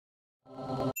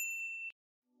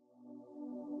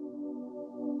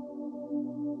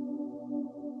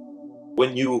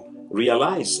when you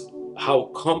realize how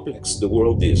complex the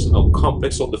world is, how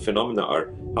complex all the phenomena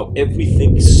are, how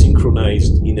everything is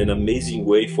synchronized in an amazing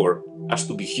way for us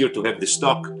to be here to have this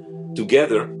talk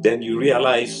together, then you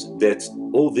realize that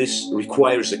all this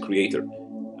requires a creator.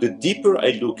 The deeper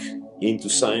I look into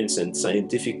science and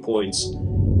scientific points,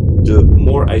 the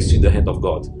more I see the hand of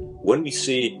God. When we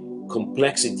say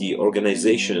complexity,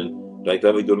 organization, like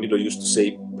David Dormido used to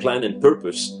say, plan and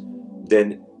purpose,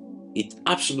 then it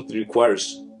absolutely requires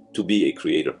to be a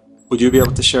creator. Would you be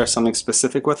able to share something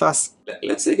specific with us?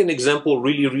 Let's take an example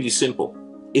really simple.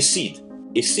 A seed.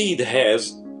 A seed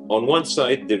has, on one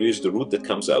side there is the root that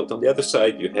comes out, on the other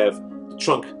side you have the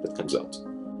trunk that comes out.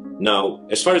 Now,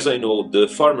 as far as I know, the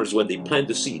farmers, when they plant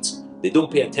the seeds, they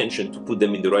don't pay attention to put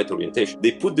them in the right orientation.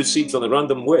 They put the seeds on a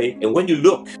random way, and when you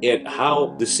look at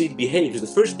how the seed behaves,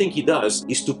 the first thing he does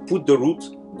is to put the root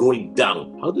going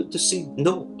down. How did the seed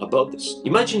know about this?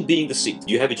 Imagine being the seed.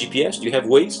 You have a GPS, you have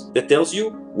Waze that tells you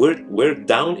where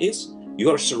down is. You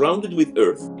are surrounded with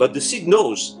earth, but the seed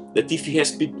knows that if he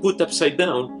has been put upside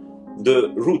down,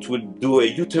 the root will do a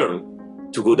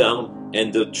U-turn to go down,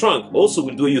 and the trunk also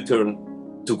will do a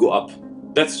U-turn to go up.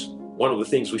 That's one of the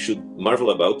things we should marvel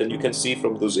about, and you can see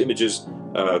from those images,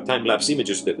 time-lapse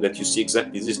images, that you see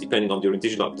exactly this depending on the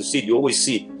orientation of the seed. You always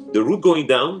see the root going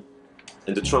down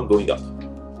and the trunk going up.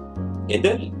 And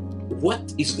then,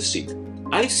 what is the seed?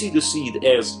 I see the seed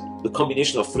as the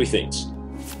combination of three things: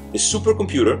 a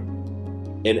supercomputer,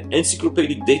 an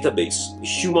encyclopedic database, a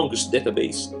humongous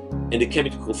database, and a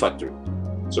chemical factory.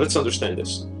 So let's understand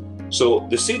this. So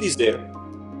the seed is there.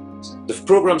 The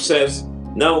program says,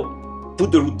 now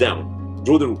put the root down,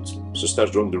 grow the root. So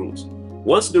start growing the root.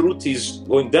 Once the root is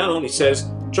going down, it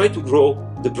says, try to grow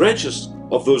the branches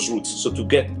of those roots, so to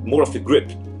get more of a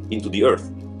grip into the earth.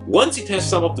 Once it has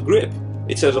some of the grip,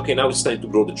 it says, okay, now it's time to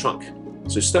grow the trunk.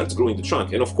 So it starts growing the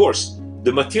trunk. And of course,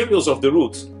 the materials of the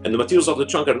root and the materials of the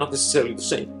trunk are not necessarily the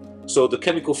same. So the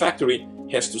chemical factory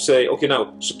has to say, okay,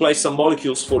 now supply some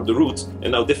molecules for the root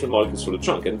and now different molecules for the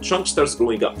trunk. And the trunk starts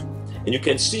growing up. And you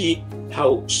can see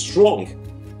how strong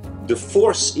the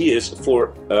force is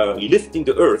for lifting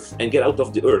the earth and get out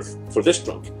of the earth for this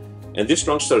trunk. And this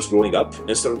trunk starts growing up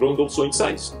and starts growing also in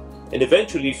size. And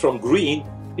eventually from green,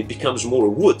 it becomes more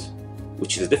wood,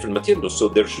 which is a different material. So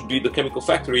there should be the chemical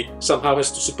factory somehow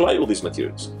has to supply all these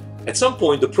materials. At some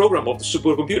point, the program of the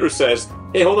supercomputer says,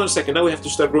 hey, hold on a second, now we have to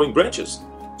start growing branches.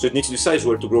 So it needs to decide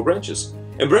where to grow branches.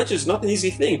 And branches is not an easy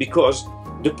thing, because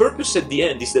the purpose at the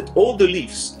end is that all the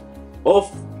leaves of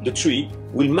the tree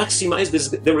will maximize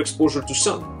their exposure to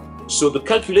sun. So the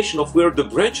calculation of where the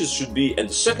branches should be and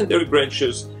the secondary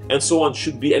branches and so on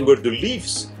should be, and where the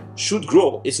leaves should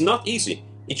grow, is not easy.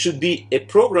 It should be a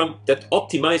program that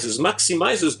optimizes,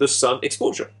 maximizes the sun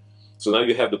exposure. So now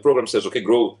you have the program says, okay,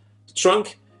 grow the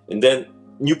trunk, and then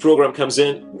new program comes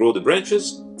in, grow the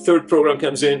branches. Third program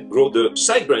comes in, grow the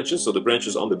side branches, so the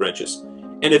branches on the branches.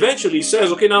 And eventually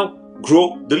says, okay, now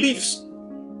grow the leaves.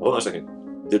 Hold on a second.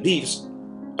 The leaves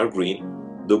are green,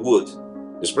 the wood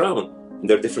is brown, and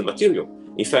they're different material.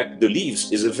 In fact, the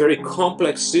leaves is a very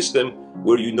complex system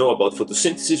where you know about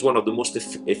photosynthesis, one of the most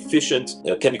efficient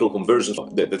chemical conversions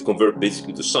that convert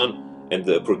basically the sun and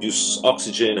produce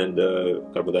oxygen and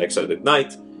carbon dioxide at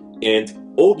night.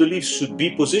 And all the leaves should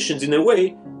be positioned in a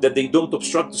way that they don't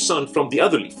obstruct the sun from the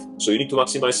other leaf. So you need to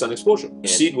maximize sun exposure. The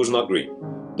seed was not green.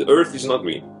 The earth is not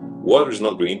green. Water is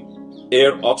not green.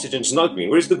 Air, oxygen is not green.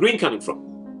 Where is the green coming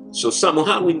from? So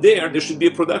somehow in there should be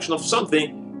a production of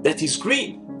something that is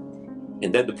green.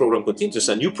 And then the program continues.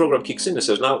 A new program kicks in and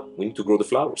says, now we need to grow the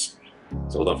flowers.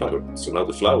 So hold on, flower. So now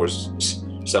the flowers,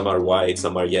 some are white,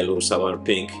 some are yellow, some are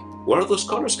pink. Where are those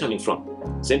colors coming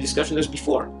from? Same discussion as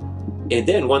before. And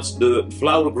then once the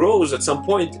flower grows, at some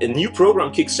point, a new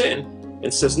program kicks in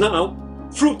and says, now,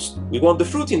 fruit. We want the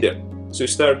fruit in there. So you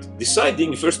start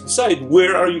deciding, you first decide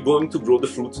where are you going to grow the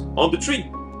fruit on the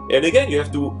tree. And again, you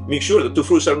have to make sure that the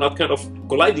fruits are not kind of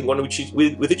colliding one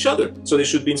with each other. So they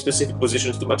should be in specific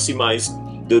positions to maximize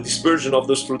the dispersion of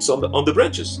those fruits on the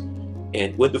branches.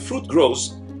 And when the fruit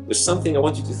grows, there's something I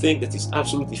want you to think that is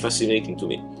absolutely fascinating to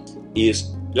me.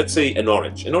 Is, let's say, an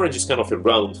orange. An orange is kind of a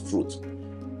round fruit.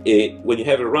 When you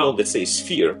have a round, let's say,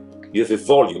 sphere, you have a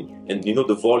volume, and you know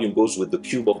the volume goes with the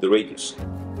cube of the radius.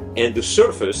 And the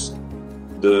surface,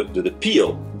 the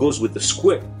peel, goes with the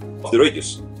square of the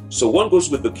radius. So one goes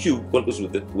with the cube, one goes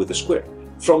with the square.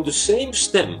 from the same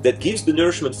stem that gives the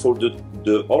nourishment for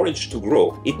the orange to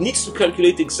grow, it needs to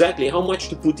calculate exactly how much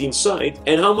to put inside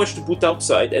and how much to put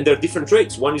outside, and there are different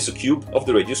rates. One is a cube of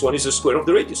the radius, one is a square of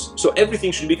the radius. So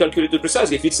everything should be calculated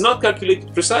precisely. If it's not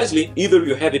calculated precisely, either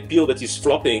you have a peel that is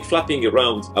flapping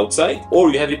around outside,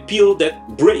 or you have a peel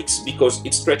that breaks because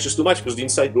it stretches too much because the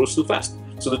inside grows too fast.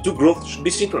 So the two growths should be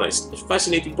synchronized. It's a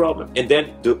fascinating problem. And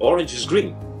then the orange is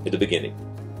green at the beginning.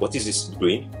 What is this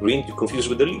green? Green you confuse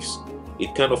with the leaves.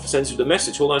 It kind of sends you the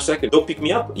message, hold on a second, don't pick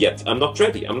me up yet, I'm not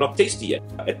ready, I'm not tasty yet.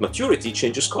 At maturity, it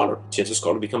changes color. Changes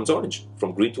color, becomes orange.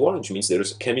 From green to orange means there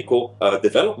is a chemical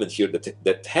development here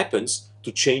that happens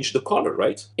to change the color,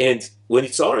 right? And when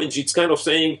it's orange, it's kind of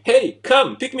saying, hey,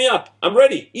 come, pick me up, I'm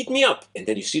ready, eat me up. And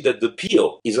then you see that the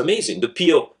peel is amazing. The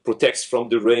peel protects from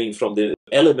the rain, from the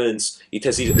elements. It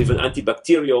has even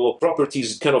antibacterial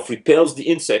properties. It kind of repels the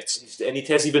insects. And it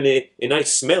has even a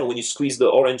nice smell when you squeeze the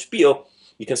orange peel.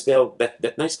 You can smell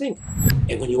that nice thing.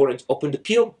 And when you open the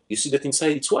peel, you see that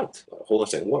inside it's white. Hold on a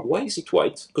second, why is it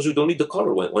white? Because you don't need the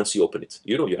color once you open it.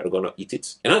 You know you are going to eat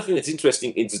it. Another thing that's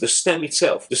interesting is the stem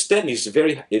itself. The stem is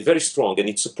very strong and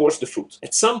it supports the fruit.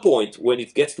 At some point, when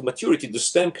it gets to maturity, the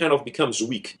stem kind of becomes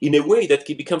weak in a way that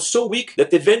it becomes so weak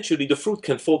that eventually the fruit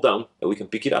can fall down and we can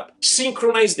pick it up.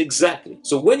 Synchronized exactly.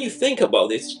 So when you think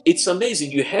about it, it's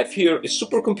amazing. You have here a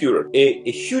supercomputer,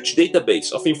 a huge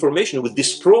database of information with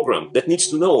this program that needs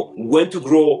to know when to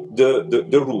grow the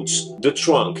roots, the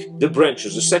trunk, the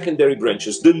branches, the secondary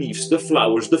branches, the leaves, the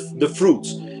flowers, the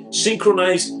fruits,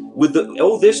 synchronized with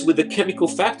all this with the chemical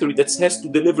factory that has to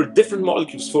deliver different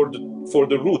molecules for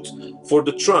the root, for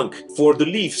the trunk, for the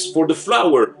leaves, for the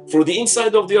flower, for the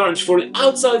inside of the orange, for the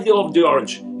outside of the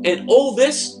orange. And all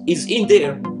this is in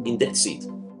there, in that seed.